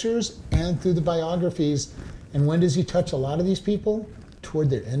scriptures and through the biographies? And when does he touch a lot of these people? Toward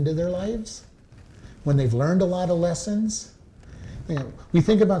their end of their lives? When they've learned a lot of lessons? You know, we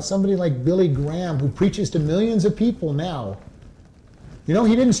think about somebody like Billy Graham, who preaches to millions of people now. You know,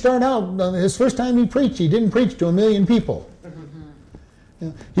 he didn't start out, his first time he preached, he didn't preach to 1 million people. You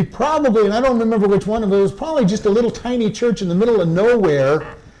know, he probably, and I don't remember which one of it, was probably just a little tiny church in the middle of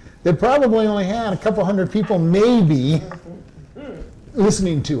nowhere that probably only had a couple hundred people maybe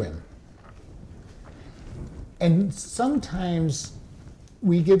listening to him. And sometimes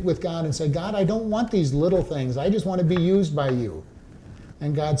we get with God and say, God, I don't want these little things. I just want to be used by you.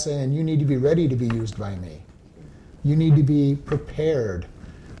 And God's saying, you need to be ready to be used by me. You need to be prepared.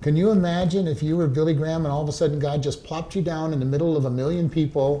 Can you imagine if you were Billy Graham and all of a sudden God just plopped you down in the middle of 1 million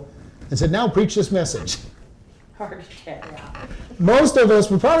people and said, now preach this message? Heart attack, yeah. Most of us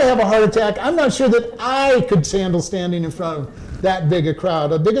would probably have a heart attack. I'm not sure that I could handle standing in front of that big a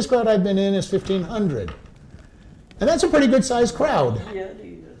crowd. The biggest crowd I've been in is 1,500. And that's a pretty good sized crowd. Yeah, it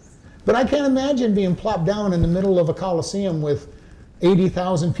is. But I can't imagine being plopped down in the middle of a coliseum with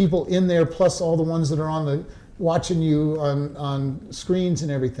 80,000 people in there, plus all the ones that are watching you on screens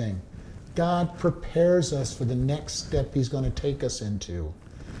and everything. God prepares us for the next step he's going to take us into.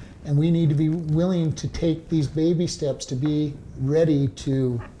 And we need to be willing to take these baby steps to be ready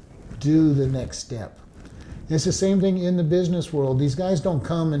to do the next step. And it's the same thing in the business world. These guys don't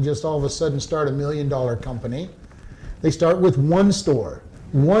come and just all of a sudden start a $1 million company. They start with one store,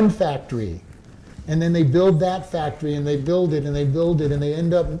 one factory, and then they build that factory and they build it and they build it and they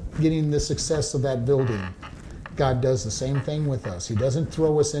end up getting the success of that building. God does the same thing with us. He doesn't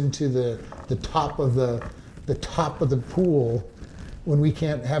throw us into the top of the pool when we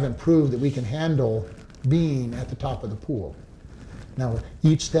haven't proved that we can handle being at the top of the pool. Now,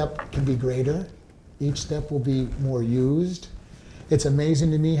 each step can be greater. Each step will be more used. It's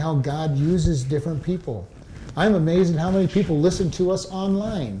amazing to me how God uses different people. I'm amazed at how many people listen to us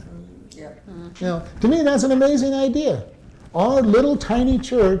online. Yep. You know, to me, that's an amazing idea. Our little tiny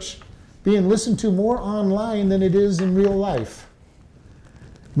church being listened to more online than it is in real life.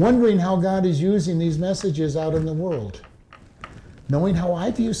 Wondering how God is using these messages out in the world. Knowing how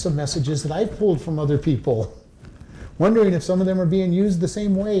I've used some messages that I've pulled from other people. Wondering if some of them are being used the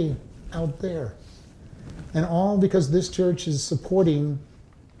same way out there. And all because this church is supporting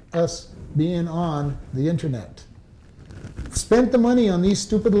us being on the internet. Spent the money on these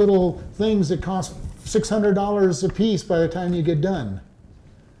stupid little things that cost $600 a piece by the time you get done.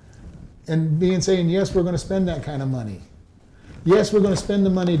 And saying, yes, we're going to spend that kind of money. Yes, we're going to spend the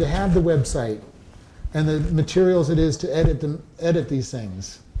money to have the website and the materials it is to edit these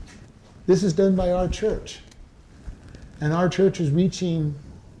things. This is done by our church. And our church is reaching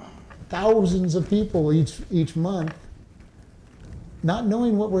thousands of people each month, not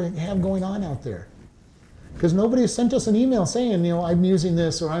knowing what we have going on out there. Because nobody has sent us an email saying, you know, I'm using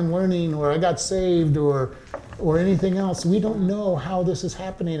this, or I'm learning, or I got saved, or anything else. We don't know how this is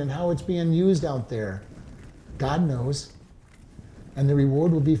happening and how it's being used out there. God knows. And the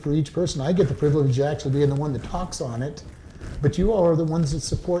reward will be for each person. I get the privilege of actually being the one that talks on it, but you all are the ones that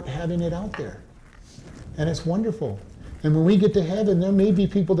support having it out there. And it's wonderful. And when we get to heaven, there may be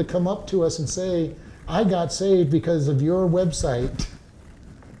people that come up to us and say, I got saved because of your website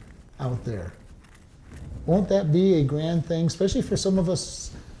out there. Won't that be a grand thing, especially for some of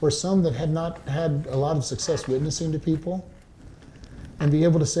us, or some that had not had a lot of success witnessing to people, and be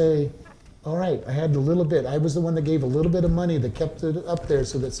able to say, all right, I had a little bit. I was the one that gave a little bit of money that kept it up there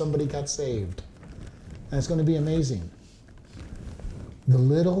so that somebody got saved. And it's going to be amazing. The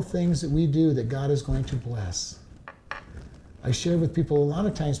little things that we do that God is going to bless. I share with people, a lot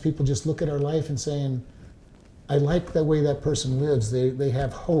of times people just look at our life and saying, I like the way that person lives. They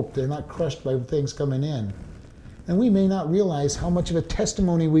have hope. They're not crushed by things coming in. And we may not realize how much of a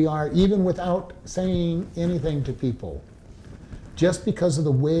testimony we are even without saying anything to people, just because of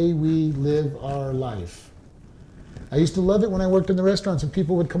the way we live our life. I used to love it when I worked in the restaurants and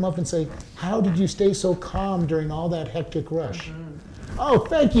people would come up and say, how did you stay so calm during all that hectic rush? Oh,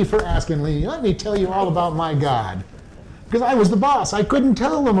 thank you for asking, Lee. Let me tell you all about my God. Because I was the boss. I couldn't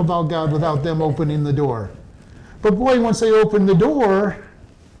tell them about God without them opening the door. But boy, once they opened the door,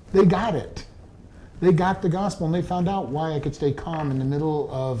 they got it. They got the gospel, and they found out why I could stay calm in the middle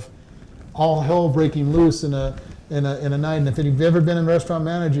of all hell breaking loose in a night. And if you've ever been a restaurant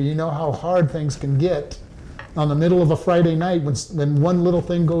manager, you know how hard things can get on the middle of a Friday night when one little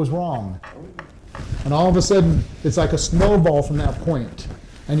thing goes wrong. And all of a sudden, it's like a snowball from that point,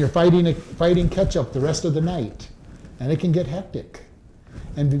 and you're fighting catch up the rest of the night, and it can get hectic.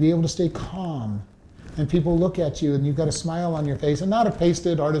 And to be able to stay calm, and people look at you, and you've got a smile on your face, and not a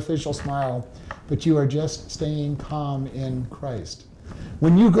pasted, artificial smile, but you are just staying calm in Christ.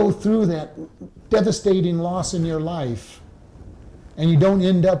 When you go through that devastating loss in your life, and you don't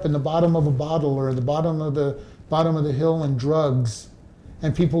end up in the bottom of a bottle or the bottom of the hill in drugs,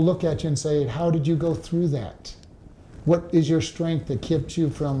 and people look at you and say, how did you go through that? What is your strength that kept you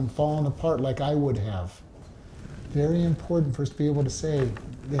from falling apart like I would have? Very important for us to be able to say,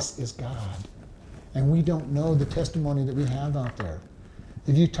 this is God. And we don't know the testimony that we have out there.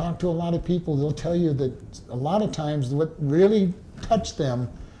 If you talk to a lot of people, they'll tell you that a lot of times what really touched them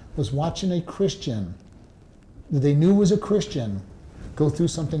was watching a Christian that they knew was a Christian go through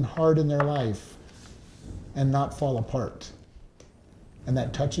something hard in their life and not fall apart. And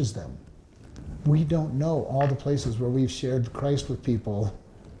that touches them. We don't know all the places where we've shared Christ with people.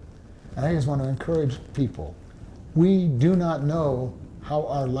 And I just want to encourage people. We do not know how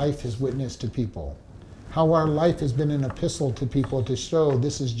our life has witnessed to people, how our life has been an epistle to people to show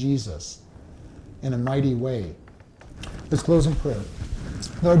this is Jesus in a mighty way. Let's close in prayer.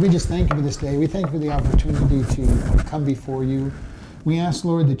 Lord, we just thank you for this day. We thank you for the opportunity to come before you. We ask,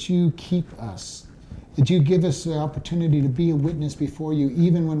 Lord, that you keep us, that you give us the opportunity to be a witness before you,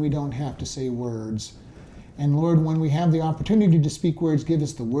 even when we don't have to say words. And Lord, when we have the opportunity to speak words, give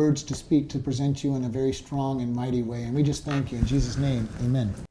us the words to speak to present you in a very strong and mighty way. And we just thank you in Jesus' name. Amen.